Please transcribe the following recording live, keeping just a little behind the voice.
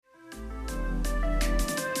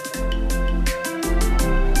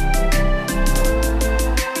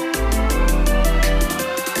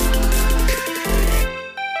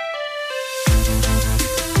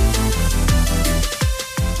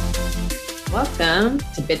Welcome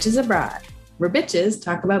to Bitches Abroad, where bitches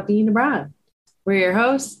talk about being abroad. We're your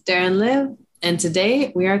hosts, Darren and Liv, and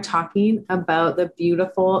today we are talking about the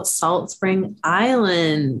beautiful Salt Spring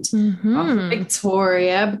Island off of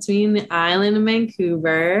Victoria, between the island and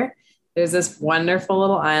Vancouver. There's this wonderful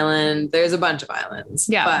little island. There's a bunch of islands,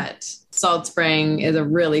 but Salt Spring is a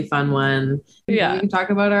really fun one. Yeah. We can talk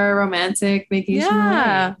about our romantic vacation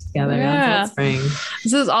together on Salt Spring.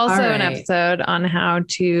 This is also an episode on how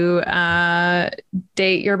to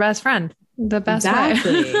date your best friend the best way.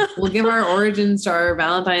 We'll give our origins to our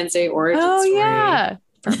Valentine's Day origin story. Yeah.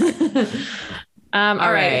 Perfect. All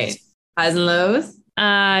right. Highs and lows.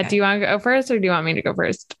 Do you want to go first or do you want me to go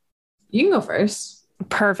first? You can go first.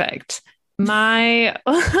 Perfect. Great.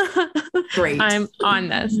 I'm on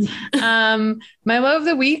this. My low of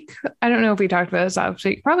the week. I don't know if we talked about this last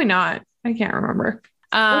week. Probably not. I can't remember.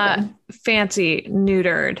 Fancy,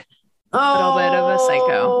 neutered. A little bit of a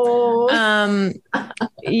psycho.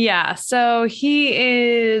 Yeah. So he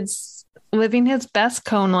is living his best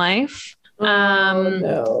cone life.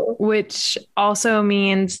 Which also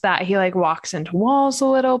means that he like walks into walls a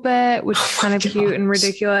little bit, which is kind of cute and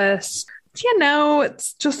ridiculous. You know, it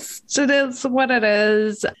is what it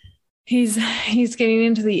is. He's getting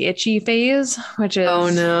into the itchy phase, which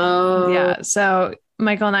is, yeah. So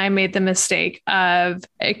Michael and I made the mistake of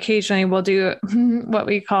occasionally we'll do what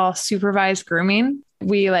we call supervised grooming.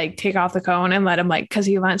 We like take off the cone and let him cause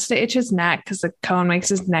he wants to itch his neck because the cone makes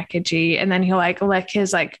his neck itchy. And then he'll lick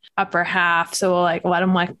his upper half. So we'll let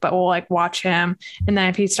him but we'll watch him. And then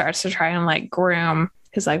if he starts to try and groom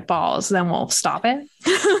his balls, then we'll stop it.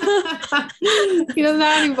 He doesn't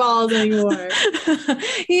have any balls anymore.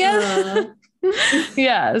 Yeah.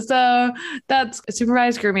 So that's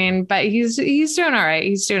supervised grooming, but he's doing all right.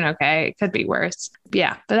 He's doing okay. It could be worse.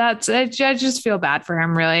 Yeah. But I just feel bad for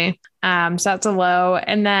him really. So that's a low.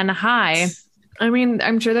 And then high. I mean,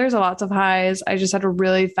 I'm sure there's lots of highs. I just had a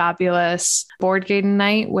really fabulous board game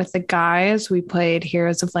night with the guys. We played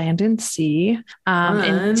Heroes of Land and Sea.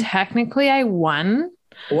 And technically I won.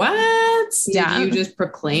 What? Did you just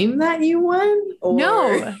proclaim that you won?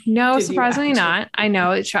 No, surprisingly not. I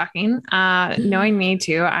know it's shocking. Knowing me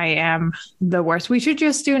too, I am the worst. We should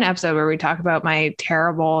just do an episode where we talk about my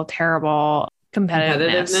terrible, terrible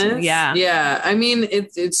competitiveness. Yeah. Yeah. I mean,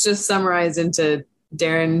 it's just summarized into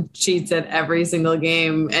Darren cheats at every single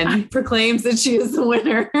game and proclaims that she is the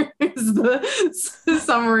winner is the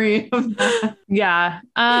summary of that. Yeah.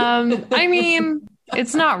 I mean,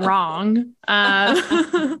 it's not wrong. Yeah,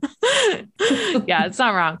 it's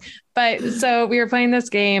not wrong. But so we were playing this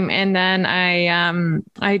game and then I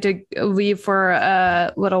had to leave for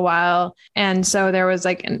a little while. And so there was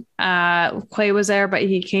Clay was there, but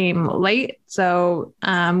he came late. So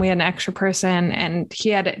we had an extra person and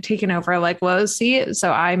he had taken over Lo's seat.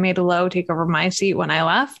 So I made Lo take over my seat when I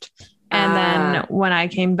left. And then when I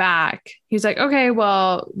came back, he's like, okay,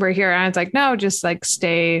 well, we're here. And I was like, no, just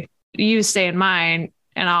stay in mine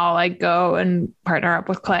and I'll go and partner up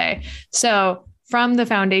with Clay. So from the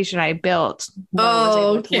foundation I built.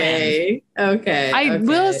 Okay. I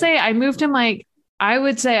will say I moved him I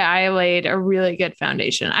would say I laid a really good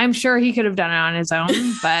foundation. I'm sure he could have done it on his own,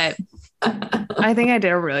 but I think I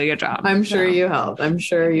did a really good job. I'm sure you helped. I'm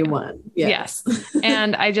sure you won. Yes.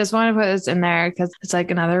 And I just want to put this in there because it's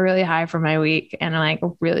another really high for my week and a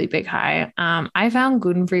really big high. I found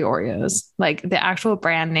gluten-free Oreos, the actual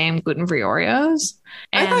brand name gluten-free Oreos.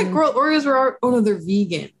 And I thought Oreos were, they're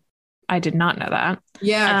vegan. I did not know that.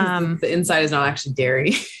 Yeah. The inside is not actually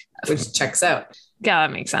dairy, which checks out. Yeah,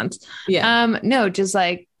 that makes sense. Yeah. No, just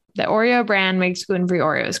the Oreo brand makes gluten-free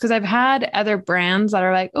Oreos because I've had other brands that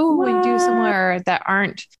are we do similar that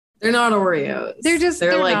aren't. They're not Oreos.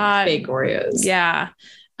 They're not fake Oreos. Yeah.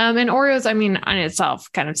 And Oreos, I mean, on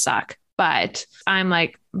itself kind of suck, but I'm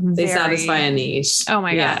they satisfy a niche. Oh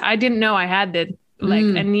my God. I didn't know I had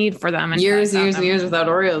a need for them. And years and years without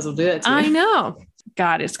Oreos will do it too. I know.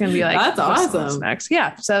 God, it's going to be that's awesome. Next.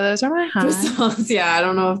 Yeah. So those are my highs. Yeah. I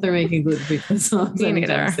don't know if they're making gluten-free croissants. Me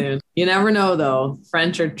neither. Soon. You never know though.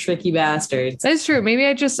 French are tricky bastards. That's true. Maybe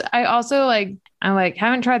I also I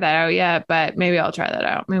haven't tried that out yet, but maybe I'll try that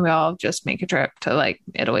out. Maybe I'll just make a trip to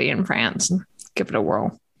Italy and France and give it a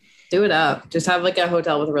whirl. Do it up. Just have a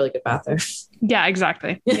hotel with a really good bathroom. Yeah,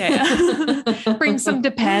 exactly. Yeah. Bring some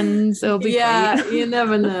Depends. It'll be great. You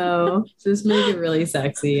never know. Just make it really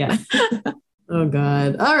sexy. Yeah. Oh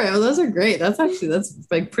God. All right. Well, those are great. That's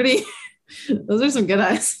pretty, those are some good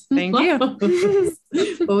eyes. Thank you.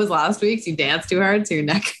 What was last week's? You danced too hard to your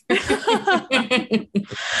neck.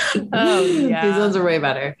 Oh yeah. These ones are way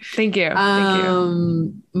better. Thank you. Thank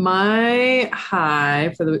you. My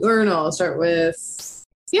high for the week, I'll start with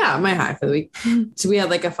yeah, my high for the week. So we had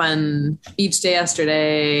like a fun beach day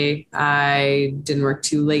yesterday. I didn't work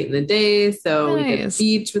too late in the day, so we did the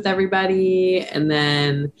beach with everybody. And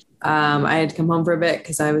then I had to come home for a bit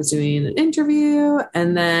because I was doing an interview.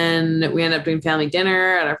 And then we ended up doing family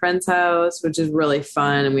dinner at our friend's house, which is really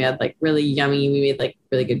fun. And we had like really yummy, we made like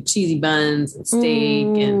really good cheesy buns and steak.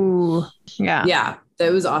 Ooh, and yeah,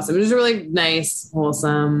 that was awesome. It was a really nice,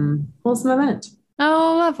 wholesome event.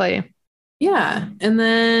 Oh, lovely. Yeah. And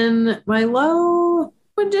then my low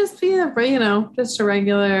would just be, just a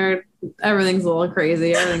regular, everything's a little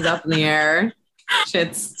crazy. Everything's up in the air.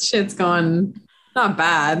 Shit's going not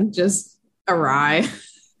bad, just awry.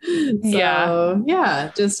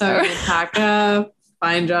 Yeah, just having to pack up,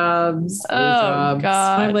 find jobs, find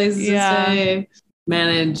places to stay,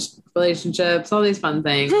 manage relationships, all these fun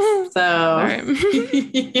things. So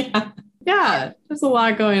yeah, there's a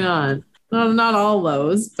lot going on. Not all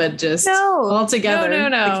lows, but just all together.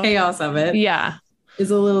 No. The chaos of it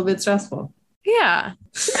is a little bit stressful. Yeah.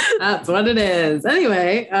 That's what it is.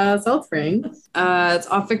 Anyway, Salt Spring. It's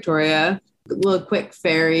off Victoria. A little quick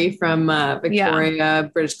ferry from Victoria,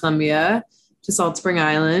 British Columbia to Salt Spring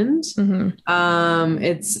Island. Mm-hmm.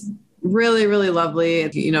 It's really, really lovely.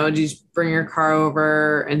 You just bring your car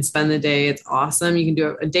over and spend the day. It's awesome. You can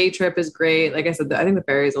do a day trip is great. Like I said, I think the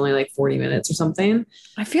ferry is only like 40 minutes or something.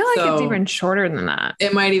 I feel like it's even shorter than that.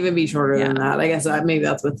 It might even be shorter than that. I guess maybe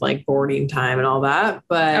that's with like boarding time and all that.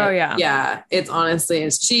 But it's honestly,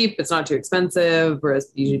 it's cheap. It's not too expensive.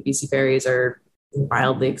 Whereas usually BC ferries are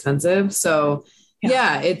wildly expensive. So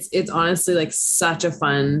it's honestly like such a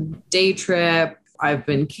fun day trip. I've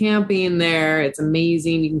been camping there. It's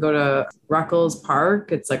amazing. You can go to Ruckles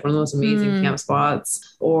Park. It's like one of the most amazing camp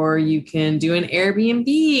spots. Or you can do an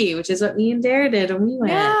Airbnb, which is what me and Dare did when we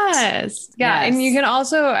went. Yes. Yeah. And you can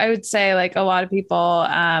also, I would say, like a lot of people,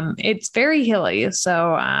 it's very hilly.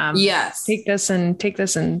 So take this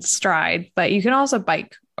in stride. But you can also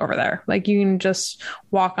bike over there. Like you can just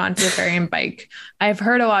walk onto the ferry and bike. I've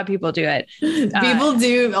heard a lot of people do it.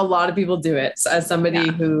 A lot of people do it. So as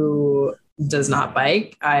somebody who does not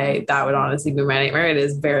bike, that would honestly be my nightmare. It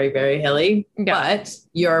is very, very hilly, but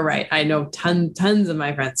you're right. I know tons of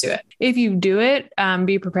my friends do it. If you do it,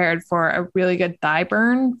 be prepared for a really good thigh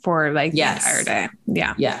burn for like the entire day.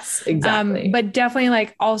 Yeah. Yes, exactly. But definitely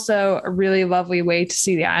like also a really lovely way to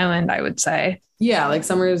see the island, I would say. Yeah. Like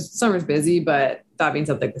summer's busy, but that being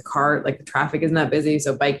said, like the traffic isn't that busy.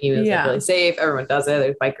 So biking is like really safe. Everyone does it.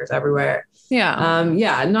 There's bikers everywhere. Yeah.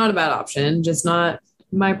 Not a bad option. Just not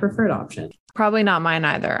my preferred option. Probably not mine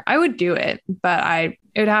either. I would do it, but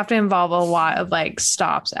it would have to involve a lot of like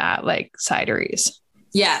stops at like cideries.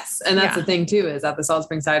 Yes. And that's the thing too, is that the Salt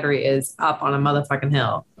Spring Cidery is up on a motherfucking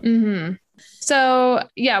hill. Mm-hmm. So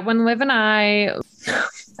when Liv and I,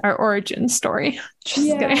 our origin story,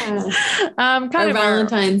 just kidding. Kind of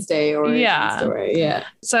Valentine's Day origin story. Yeah.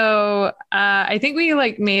 So I think we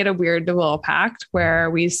like made a weird little pact where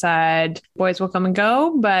we said boys will come and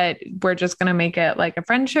go, but we're just going to make it like a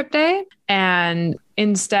friendship day. And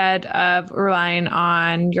instead of relying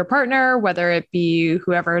on your partner, whether it be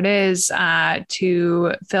whoever it is,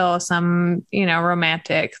 to fill some,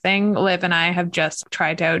 romantic thing, Liv and I have just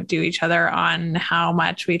tried to outdo each other on how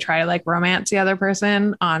much we try to like romance the other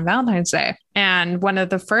person on Valentine's Day. And one of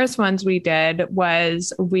the first ones we did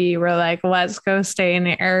was we were like, let's go stay in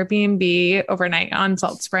an Airbnb overnight on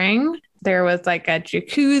Salt Spring. There was like a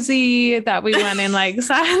jacuzzi that we went in like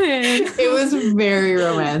silent. It was very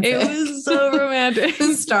romantic. It was so romantic.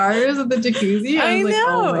 The stars of the jacuzzi. I was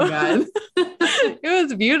know. Like, oh my God. It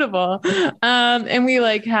was beautiful. And we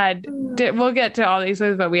like we'll get to all these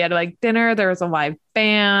things, but we had like dinner. There was a live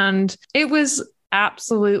band. It was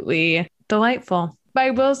absolutely delightful. But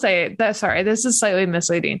I will say that, this is slightly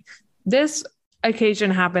misleading. This occasion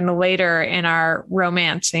happened later in our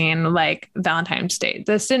romancing, like Valentine's Day.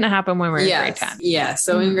 This didn't happen when we were in grade 10. Yeah.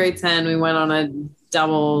 So in grade 10, we went on a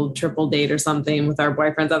double, triple date or something with our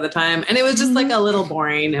boyfriends at the time. And it was just like a little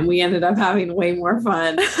boring. And we ended up having way more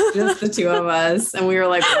fun, just the two of us. And we were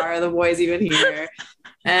like, why are the boys even here?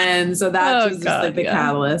 And so that was just like the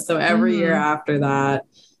catalyst. So every year after that,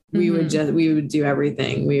 we would do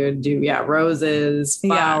everything. We would do, roses,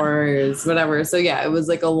 flowers, whatever. So it was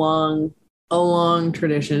like a long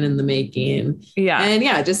tradition in the making. Yeah.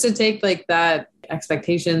 And just to take like that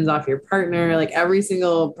expectations off your partner, like every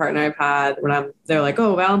single partner I've had they're like,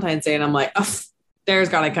 oh, Valentine's Day. And I'm like, oh, There's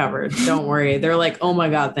got it covered. Don't worry. They're like, oh my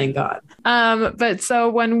God, thank God. But so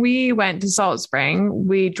when we went to Salt Spring,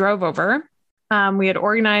 we drove over. We had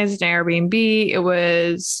organized an Airbnb. It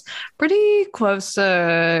was pretty close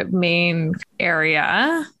to main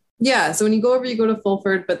area. Yeah. So when you go over, you go to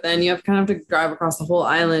Fulford, but then you have kind of to drive across the whole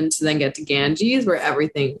island to then get to Ganges, where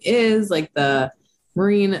everything is like the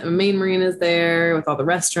main marina is there with all the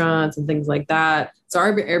restaurants and things like that. So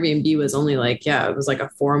our Airbnb was only like, it was like a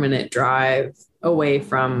 4-minute drive away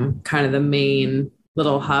from kind of the main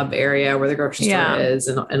little hub area where the grocery store is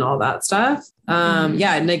and all that stuff. And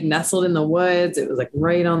like nestled in the woods. It was like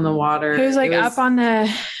right on the water. It was like up on the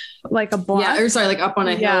like a block. Yeah, or sorry, like up on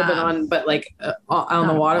a hill, but on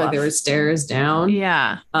the water. Like there were stairs down.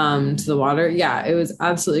 Yeah. To the water. Yeah, it was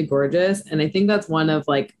absolutely gorgeous. And I think that's one of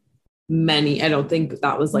like many. I don't think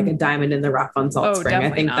that was like a diamond in the rough on Salt Spring. I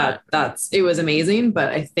think it was amazing, but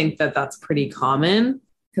I think that's pretty common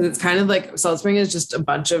because it's kind of like Salt Spring is just a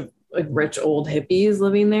bunch of like rich old hippies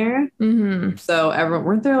living there. Mm-hmm. So everyone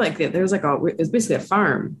weren't there like there's like it was basically a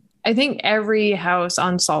farm. I think every house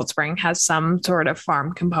on Salt Spring has some sort of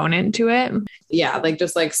farm component to it. Yeah, like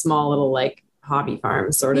just like small little like hobby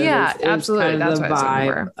farms sort of. Yeah, absolutely. Kind of the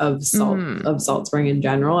vibe of Salt Spring in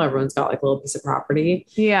general. Everyone's got like a little piece of property.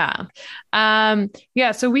 Yeah.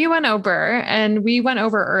 So we went over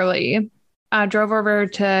early, drove over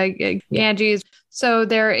to Ganges. So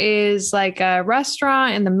there is like a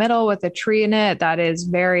restaurant in the middle with a tree in it that is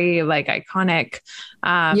very like iconic.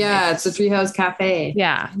 It's the Treehouse Cafe.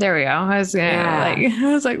 Yeah, there we go. I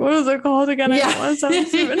was like, what was it called again? Yeah. I don't want to sound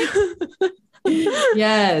stupid.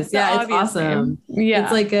 Yes. Yeah, it's awesome. Name.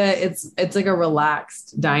 Yeah. It's like a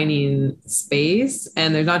relaxed dining space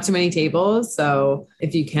and there's not too many tables. So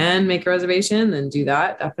if you can make a reservation, then do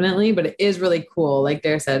that definitely. But it is really cool. Like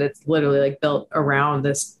Dare said, it's literally like built around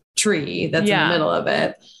this tree that's in the middle of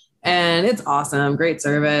it. And it's awesome. Great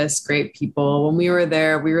service, great people. When we were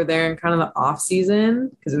there in kind of the off season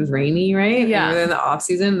because it was rainy, right? Yeah. And we were there in the off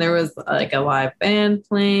season. There was like a live band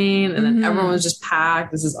playing and then everyone was just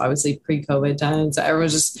packed. This is obviously pre-COVID time. So everyone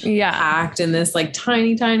was just packed in this like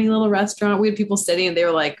tiny, tiny little restaurant. We had people sitting and they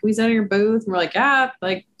were like, "Can we sit in your booth?" And we're like, "Yeah,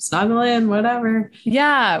 like snuggle in, whatever."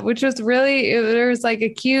 Yeah. Which was there was like a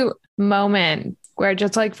cute moment where it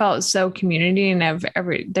just like felt so community and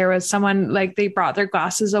there was someone like they brought their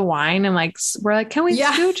glasses of wine and like we're like, "Can we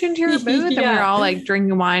scooch into your booth?" And we were all like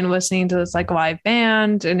drinking wine, listening to this like live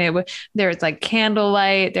band, and there was like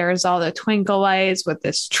candlelight, there was all the twinkle lights with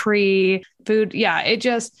this tree, food. Yeah,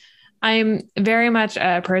 I'm very much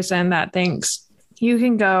a person that thinks you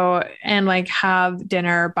can go and like have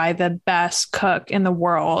dinner by the best cook in the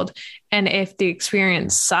world, and if the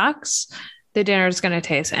experience sucks, the dinner is going to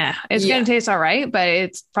taste It's going to taste all right, but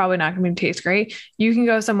it's probably not going to taste great. You can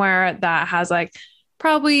go somewhere that has like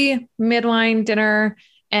probably midline dinner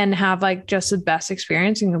and have like just the best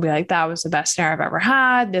experience. And you'll be like, "That was the best dinner I've ever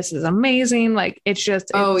had. This is amazing." Like it's so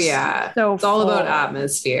it's all about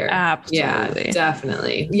atmosphere. Absolutely. Yeah,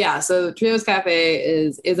 definitely. Yeah. So Treehouse Cafe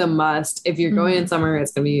is a must. If you're going in summer,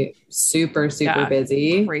 it's going to be super, super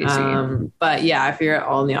busy. Crazy. But yeah, if you're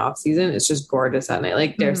all in the off season, it's just gorgeous at night.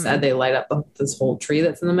 Like Dare said, they light up this whole tree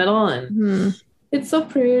that's in the middle and it's so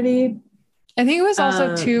pretty. I think it was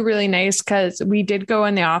also too really nice because we did go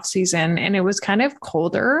in the off season and it was kind of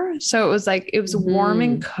colder. So it was like, it was warm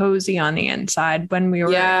and cozy on the inside when we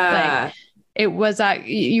were like, it was that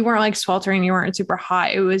you weren't like sweltering, you weren't super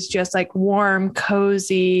hot. It was just like warm,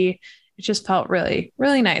 cozy. It just felt really,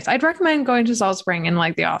 really nice. I'd recommend going to Salt Spring in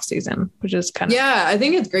like the off season, which is kind of. Yeah, I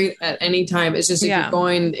think it's great at any time. It's just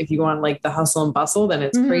if you want like the hustle and bustle, then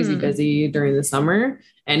it's crazy busy during the summer.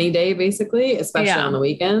 Any day, basically, especially on the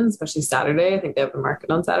weekends, especially Saturday. I think they have the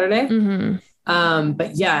market on Saturday.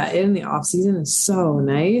 But yeah, in the off season is so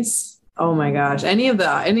nice. Oh my gosh. Any of the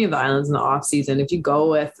islands in the off season, if you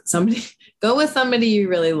go with somebody you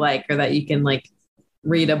really like or that you can like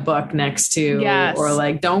read a book next to, or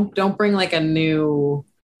like don't bring like a new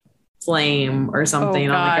flame or something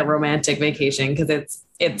on like a romantic vacation because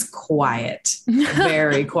it's quiet,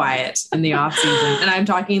 very quiet in the off season. And I'm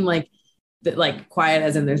talking like quiet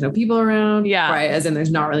as in there's no people around, quiet as in there's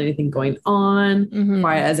not really anything going on,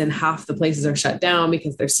 quiet as in half the places are shut down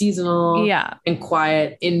because they're seasonal, and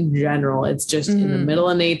quiet in general. It's just in the middle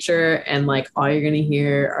of nature and like all you're gonna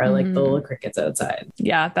hear are like the little crickets outside.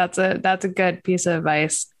 Yeah, that's a good piece of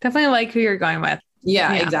advice. Definitely like who you're going with.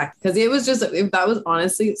 Yeah, exactly. Because that was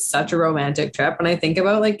honestly such a romantic trip. When I think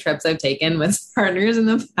about like trips I've taken with partners in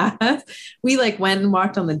the past, we like went and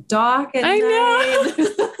walked on the dock at night.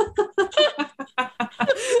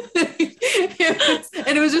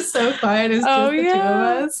 And it was just so quiet. It was just the two of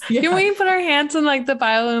us. Yeah. Can we put our hands in like the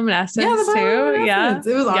bioluminescence too? Yeah.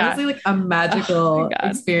 It was honestly like a magical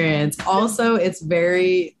experience. Also, it's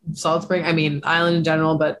very Salt Spring, I mean, island in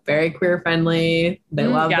general, but very queer friendly. They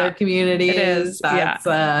love their communities. It is.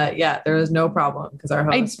 There was no problem because our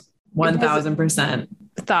host 1000%.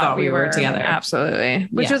 thought we were together. Absolutely.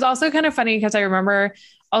 Which was also kind of funny because I remember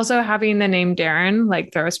also having the name Darren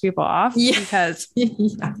like throws people off because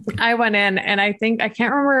I went in and I can't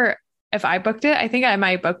remember if I booked it. I think I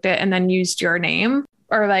might have booked it and then used your name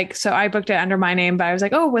or like, so I booked it under my name, but I was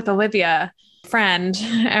like, oh, with Olivia friend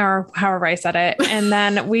or however I said it. And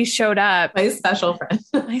then we showed up. My special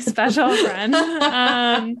friend.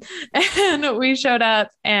 And we showed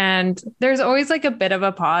up and there's always like a bit of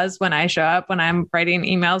a pause when I show up, when I'm writing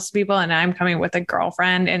emails to people and I'm coming with a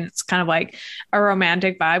girlfriend and it's kind of like a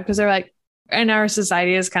romantic vibe because they're like, in our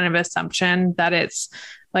society is kind of an assumption that it's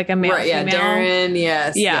like a male, female. Darren,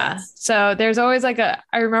 yes. So there's always like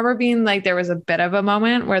I remember being like, there was a bit of a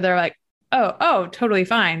moment where they're like, oh, totally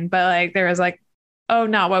fine. But like, there was like, oh,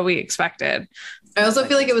 not what we expected. I also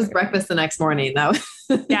feel like it was breakfast the next morning. That was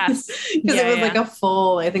yes. Because it was like a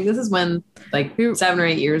full, I think this is when like 7 or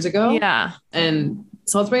 8 years ago. Yeah. And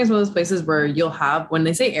Salt Spring is one of those places where you'll have, when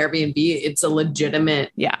they say Airbnb, it's a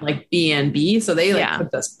legitimate like B&B. So they like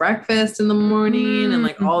cooked us breakfast in the morning and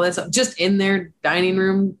like all this just in their dining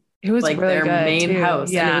room. It was like really their main house.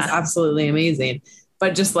 Yeah. And it was absolutely amazing.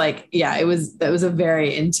 But just like, that was a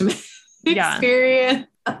very intimate experience.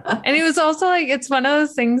 And it was also like, it's one of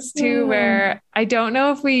those things too, where I don't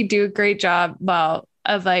know if we do a great job,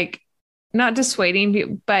 of like, not dissuading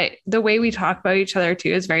people, but the way we talk about each other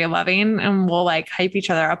too is very loving and we'll like hype each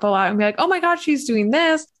other up a lot and be like, oh my gosh, she's doing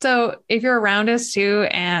this. So if you're around us too,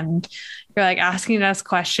 and you're like asking us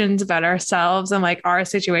questions about ourselves and like our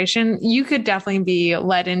situation, you could definitely be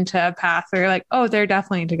led into a path where you're like, oh, they're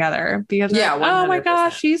definitely together because like, oh my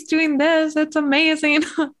gosh, she's doing this. It's amazing.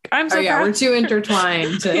 I'm so proud. We're too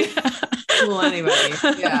intertwined to fool anybody.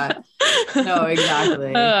 Yeah. No,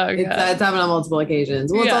 exactly. It's happened on multiple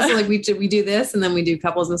occasions. Well, it's also like we do this and then we do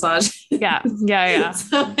couples massage. Okay.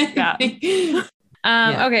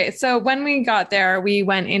 So when we got there, we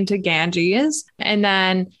went into Ganges and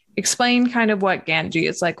then explain kind of what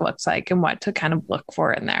Ganges like looks like and what to kind of look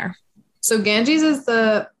for in there. So Ganges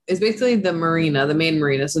is basically the marina, the main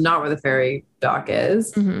marina. So not where the ferry dock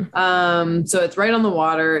is. Mm-hmm. So it's right on the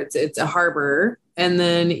water. It's a harbor. And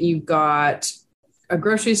then you've got a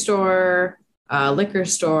grocery store, a liquor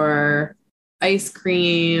store, ice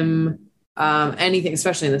cream, anything,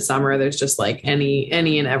 especially in the summer, there's just like any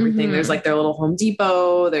and everything. Mm-hmm. There's like their little Home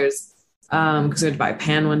Depot. There's, because we had to buy a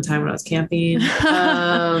pan one time when I was camping.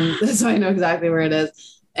 So I know exactly where it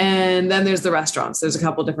is. And then there's the restaurants. There's a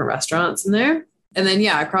couple different restaurants in there. And then,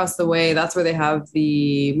 across the way, that's where they have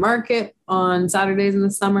the market on Saturdays in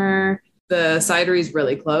the summer. The cidery is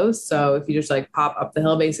really close. So if you just like pop up the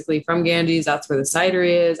hill, basically from Ganges, that's where the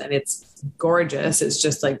cidery is. And it's gorgeous. It's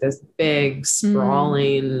just like this big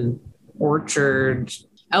sprawling orchard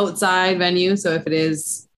outside venue. So if it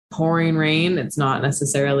is pouring rain, it's not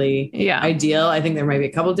necessarily ideal. I think there might be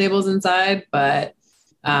a couple tables inside, but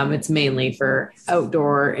it's mainly for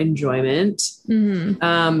outdoor enjoyment.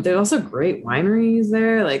 Mm-hmm. There's also great wineries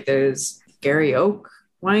there. Like there's Gary Oak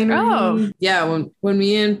Winery. Oh. Yeah, when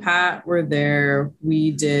me and Pat were there,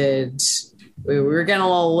 we were getting a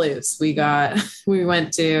little loose. We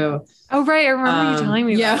went to Oh right, I remember you telling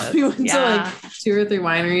me about this. We went to like 2 or 3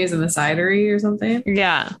 wineries and the cidery or something.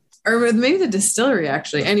 Yeah. Or maybe the distillery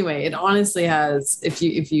actually. Anyway, it honestly has, if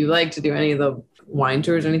you like to do any of the wine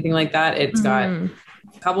tours or anything like that, it's got a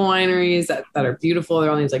couple wineries that are beautiful.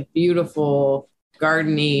 They're on these like beautiful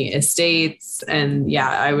gardeny estates. And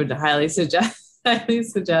I would highly suggest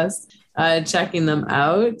checking them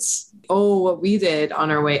out. Oh, what we did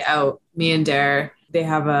on our way out, me and Dare, they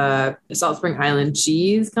have a Salt Spring Island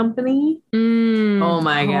cheese company. Oh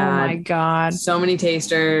my God. So many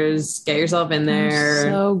tasters. Get yourself in there.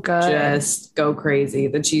 So good. Just go crazy.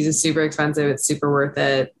 The cheese is super expensive. It's super worth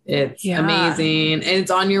it. It's amazing. And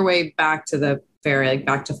it's on your way back to the ferry, like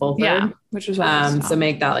back to Fulford. Yeah. Which is awesome. So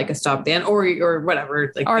make that like a stop then or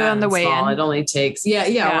whatever. Like or on the way in. It only takes, or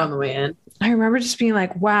on the way in. I remember just being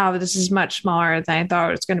like, wow, this is much smaller than I thought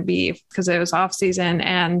it was going to be because it was off season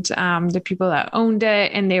and the people that owned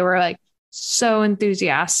it and they were like so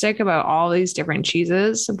enthusiastic about all these different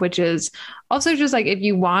cheeses, which is also just like, if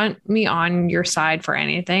you want me on your side for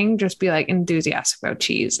anything, just be like enthusiastic about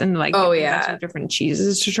cheese and like, different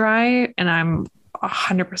cheeses to try. And I'm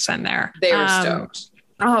 100% there. They were stoked.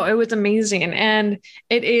 Oh, it was amazing. And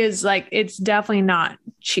it is like, it's definitely not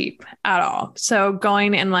cheap at all. So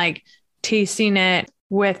going and like tasting it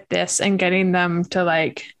with this and getting them to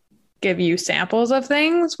like give you samples of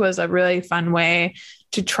things was a really fun way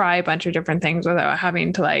to try a bunch of different things without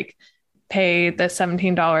having to like pay the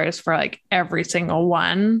 $17 for like every single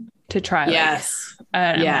one to try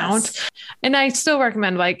an amount. And I still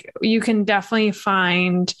recommend, like, you can definitely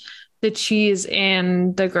find the cheese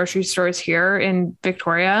in the grocery stores here in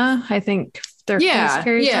Victoria. I think their face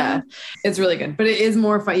carries them. It's really good, but it is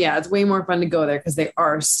more fun. Yeah, it's way more fun to go there because they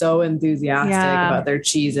are so enthusiastic about their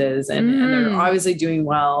cheeses, and they're obviously doing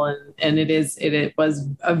well, and it was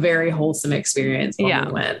a very wholesome experience when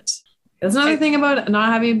we went. That's another thing about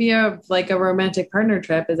not having to be a romantic partner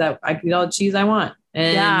trip is that I can eat all the cheese I want.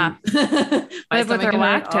 And live with their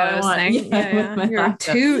lactose thing. Your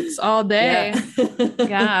toots all day.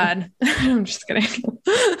 God, I'm just kidding.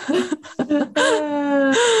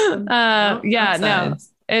 No,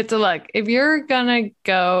 it's a look. If you're gonna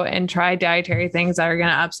go and try dietary things that are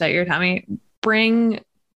gonna upset your tummy, bring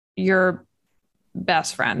your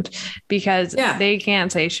best friend because they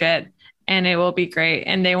can't say shit and it will be great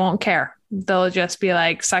and they won't care. They'll just be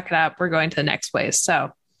like, suck it up. We're going to the next place.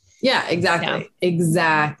 So yeah, exactly.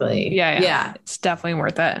 Yeah. It's definitely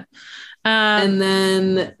worth it. And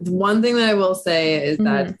then one thing that I will say is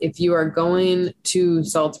that if you are going to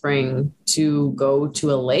Salt Spring to go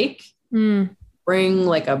to a lake, bring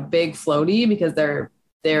like a big floaty because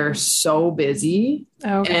they're so busy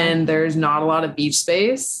and there's not a lot of beach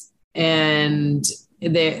space, and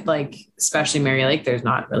they like, especially Mary Lake, there's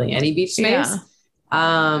not really any beach space.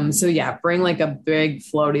 Bring like a big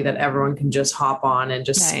floaty that everyone can just hop on and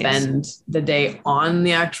just spend the day on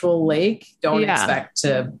the actual lake. Don't expect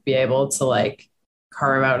to be able to like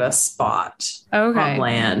carve out a spot on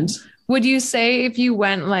land. Would you say if you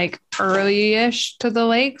went like early-ish to the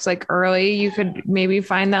lakes, like early, you could maybe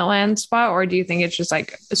find that land spot? Or do you think it's just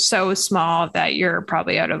like so small that you're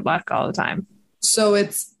probably out of luck all the time? So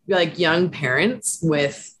it's like young parents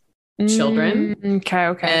with children.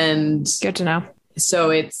 Okay. And good to know. So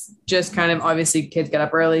it's just kind of, obviously kids get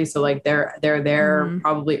up early. So like they're there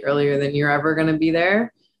probably earlier than you're ever going to be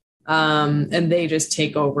there. And they just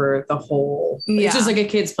take over the whole, it's just like a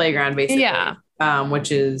kid's playground basically. Yeah.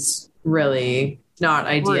 Which is really not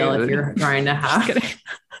ideal if you're trying to have,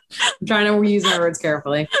 I'm trying to use my words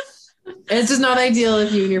carefully. It's just not ideal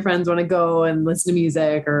if you and your friends want to go and listen to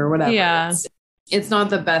music or whatever. Yeah. It's not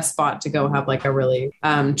the best spot to go have like a really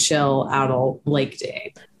chill adult lake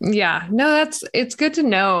day. Yeah, no, it's good to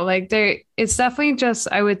know. Like it's definitely just,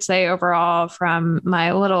 I would say overall from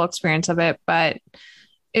my little experience of it, but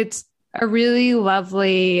it's a really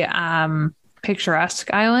lovely,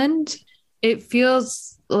 picturesque island. It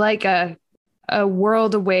feels like a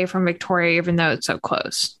world away from Victoria, even though it's so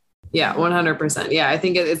close. Yeah, 100%. Yeah, I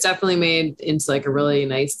think it's definitely made into like a really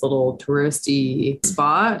nice little touristy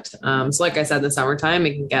spot. So like I said, in the summertime,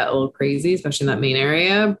 it can get a little crazy, especially in that main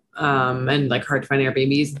area, and like hard to find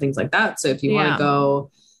Airbnbs and things like that. So if you want to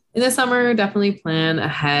go in the summer, definitely plan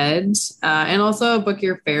ahead, and also book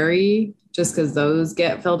your ferry just because those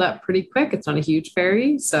get filled up pretty quick. It's not a huge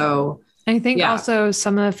ferry. So I think also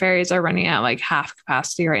some of the ferries are running at like half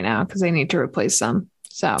capacity right now because they need to replace them.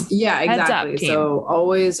 So yeah, exactly. So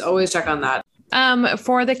always check on that.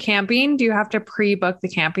 For the camping, do you have to pre-book the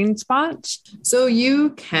camping spots? So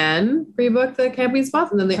you can pre-book the camping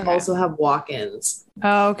spots, and then they also have walk-ins.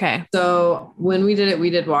 Oh, okay. So when we did it, we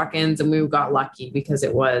did walk-ins, and we got lucky because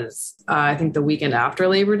it was, I think, the weekend after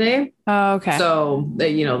Labor Day. Oh, okay. So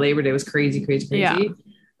Labor Day was crazy. Yeah.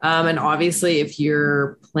 And obviously, if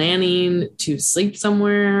you're planning to sleep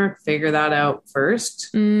somewhere, figure that out first.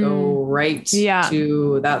 Go right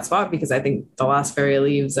to that spot because I think the last ferry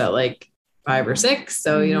leaves at like 5 or 6.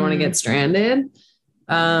 So you don't want to get stranded.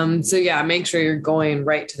 Make sure you're going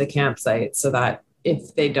right to the campsite so that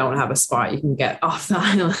if they don't have a spot, you can get off the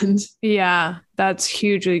island. Yeah, that's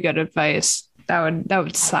hugely good advice. That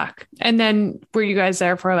would suck. And then were you guys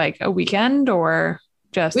there for like a weekend or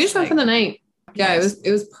just? We just went for the night. Yeah,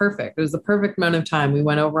 it was perfect. It was the perfect amount of time. We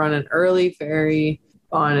went over on an early ferry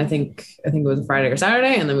on, I think it was a Friday or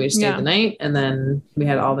Saturday. And then we just stayed the night, and then we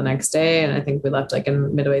had all the next day. And I think we left like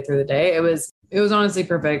in midway through the day. It was honestly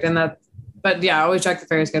perfect. But I always check the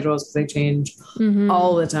ferry schedules because they change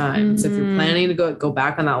all the time. So if you're planning to go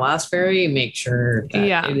back on that last ferry, make sure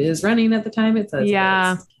that it is running at the time it says.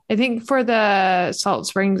 Yeah. I think for the Salt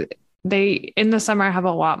Springs, they in the summer have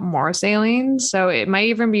a lot more sailings. So it might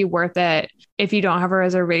even be worth it if you don't have a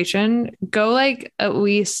reservation, go like at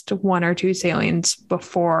least 1 or 2 sailings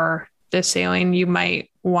before the sailing you might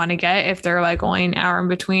want to get if they're like only an hour in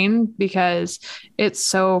between, because it's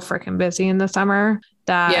so freaking busy in the summer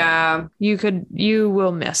that you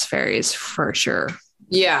will miss ferries for sure.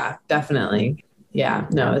 Yeah, definitely. Yeah,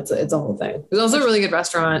 no, it's a whole thing. There's also a really good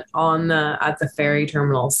restaurant at the ferry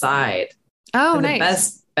terminal side. Oh,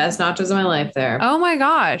 nice. The best nachos of my life there. Oh my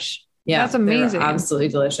gosh. Yeah, that's amazing. Absolutely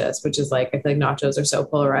delicious, which is like, I feel like nachos are so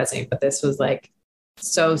polarizing, but this was like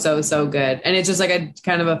so good. And it's just like a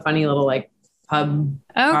kind of a funny little like pub,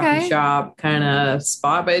 coffee shop kind of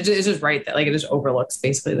spot, but it's just right there. Like it just overlooks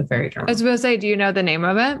basically the ferry terminal. I was supposed to say, do you know the name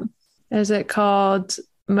of it? Is it called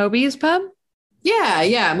Moby's Pub?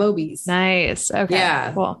 Yeah, Moby's. Nice. Okay.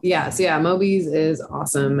 Yeah. Cool. Yeah. So yeah, Moby's is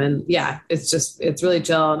awesome. And yeah, it's really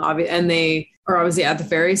chill and they are obviously at the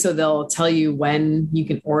ferry. So they'll tell you when you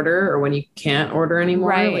can order or when you can't order anymore.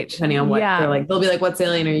 Right. Like depending on what they're like, they'll be like, what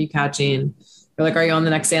sailing are you catching? Or like, are you on the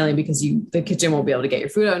next sailing because the kitchen won't be able to get your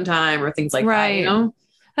food out in time or things like that, you know?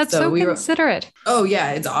 That's so considerate. Oh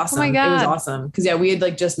yeah, it's awesome. Oh my God. It was awesome. Cause yeah, we had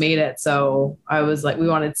like just made it. So I was like, we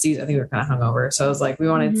wanted Caesar. I think we were kind of hungover. So I was like, we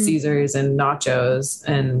wanted Caesars and nachos.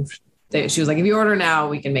 And she was like, if you order now,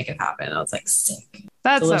 we can make it happen. I was like, sick.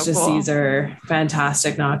 That's delicious so cool. Caesar,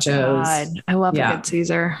 fantastic nachos. God, I love a good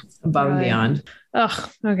Caesar. Above and beyond.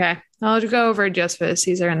 Oh, okay. I'll go over just for the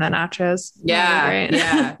Caesar and the nachos.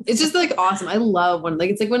 Yeah. It's just like awesome. I love when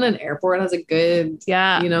it's like when an airport has a good,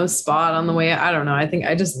 spot on the way. I don't know.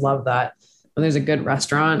 I just love that when there's a good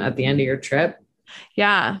restaurant at the end of your trip.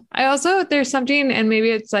 Yeah. There's something, and maybe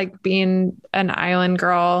it's like being an island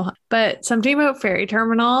girl, but something about ferry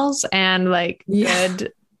terminals and like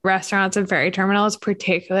good restaurants and ferry terminals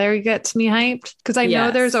particularly gets me hyped. Cause I know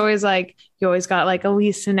there's always like, you always got like at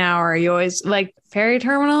least an hour. You always like ferry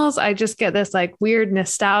terminals. I just get this like weird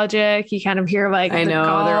nostalgic. You kind of hear like, I know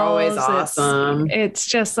gulls. they're always awesome. It's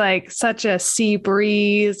just like such a sea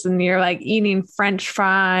breeze and you're like eating French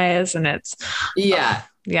fries and it's, yeah.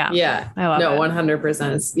 I love it.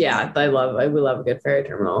 100%. We love a good ferry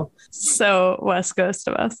terminal. So West Coast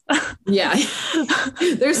of us. Yeah.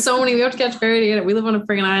 There's so many. We have to catch ferry to get it. We live on a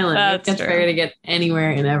friggin' island. We have to catch ferry to get anywhere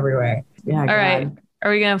and everywhere. Yeah. All right. Are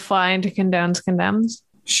we going to fly into condones condemns?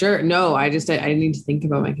 Sure. No, I need to think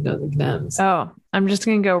about my condones and condemns. Oh, I'm just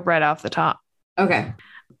going to go right off the top. Okay.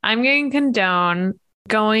 I'm going to condone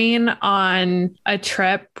going on a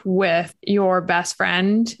trip with your best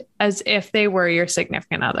friend as if they were your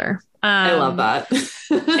significant other. I love that.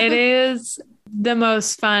 It is the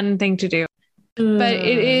most fun thing to do. But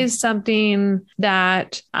it is something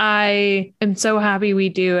that I am so happy we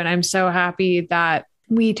do. And I'm so happy that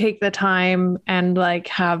we take the time and like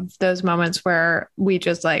have those moments where we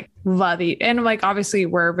just like love it. And like, obviously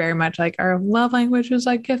we're very much like our love language is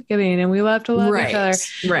like gift giving and we love to love each other.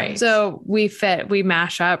 Right. So we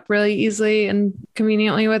mash up really easily and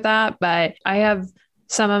conveniently with that. But I have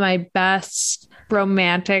some of my best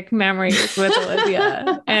romantic memories with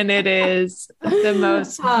Olivia. And it is the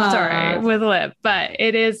most, with Liv, but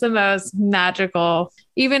it is the most magical,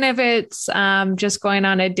 even if it's just going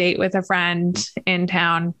on a date with a friend in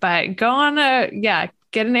town, but go on get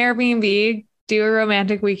an Airbnb, do a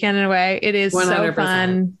romantic weekend in a way. It is 100%. So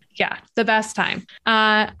fun. Yeah. The best time.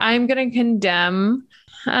 I'm going to condemn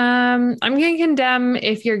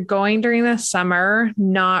if you're going during the summer,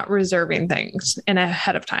 not reserving things in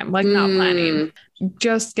ahead of time, like not planning,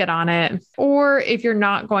 just get on it. Or if you're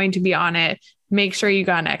not going to be on it, make sure you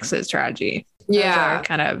got an exit strategy. Yeah.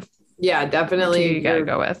 Definitely. You got to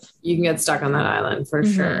go with. You can get stuck on that island for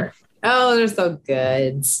sure. Oh, they're so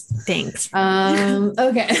good. Thanks.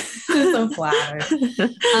 Okay. So flattered.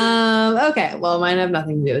 Okay. Well, mine have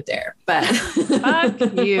nothing to do with Dare, but fuck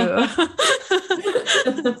you.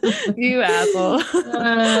 You asshole.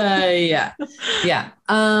 Yeah.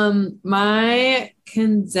 My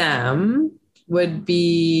condemn would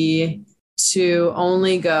be to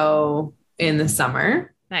only go in the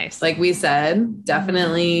summer. Nice. Like we said,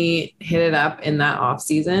 definitely hit it up in that off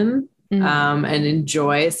season. And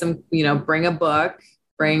enjoy some, bring a book,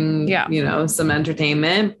 bring, some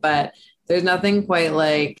entertainment, but there's nothing quite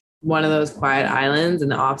like one of those quiet islands in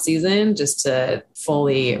the off season just to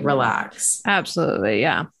fully relax. Absolutely.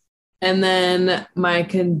 Yeah. And then my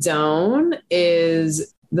condone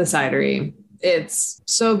is the cidery. It's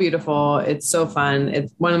so beautiful. It's so fun.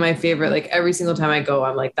 It's one of my favorite, like every single time I go,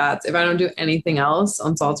 I'm like, if I don't do anything else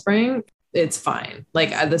on Salt Spring, it's fine.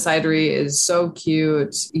 Like the cidery is so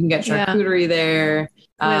cute. You can get charcuterie there.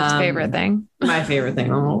 Liv's favorite thing. My favorite thing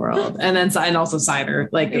in the whole world. And also cider.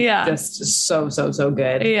 Like just so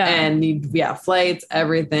good. Yeah. And flights,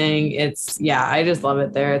 everything. I just love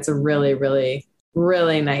it there. It's a really, really,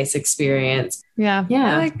 really nice experience. Yeah.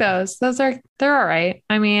 I like those. They're all right.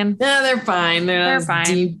 I mean, yeah, they're fine. They're not fine.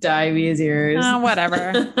 Deep divey as yours.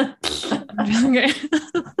 Whatever. Okay.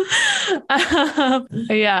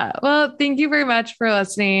 Yeah. Well, thank you very much for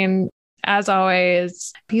listening. As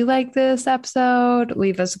always, if you like this episode,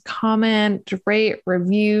 leave us a comment, rate,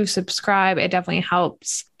 review, subscribe. It definitely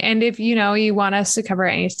helps. And if you want us to cover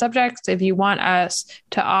any subjects, if you want us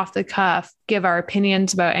to off the cuff give our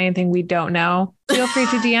opinions about anything we don't know, feel free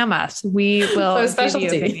to DM us. We will give you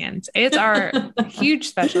specialty. opinions. It's our huge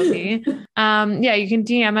specialty. Yeah, you can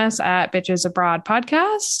DM us at Bitches Abroad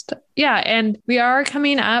Podcast. Yeah, and we are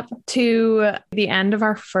coming up to the end of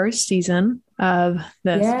our first season of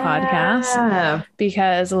this podcast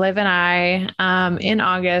because Liv and I in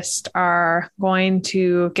August are going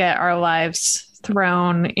to get our lives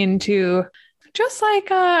thrown into just like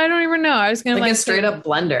I don't even know. I was gonna like a straight up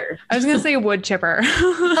blender. I was gonna say wood chipper.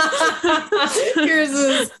 Yours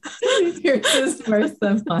is worse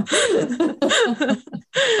than mine.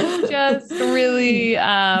 Just really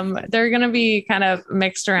they're gonna be kind of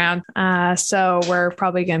mixed around. So we're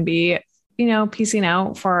probably gonna be piecing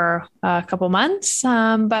out for a couple months.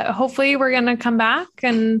 But hopefully we're going to come back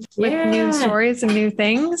and with new stories and new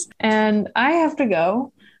things. And I have to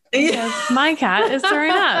go because my cat is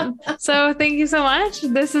throwing up. So thank you so much.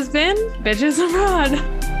 This has been Bitches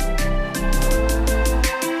Abroad.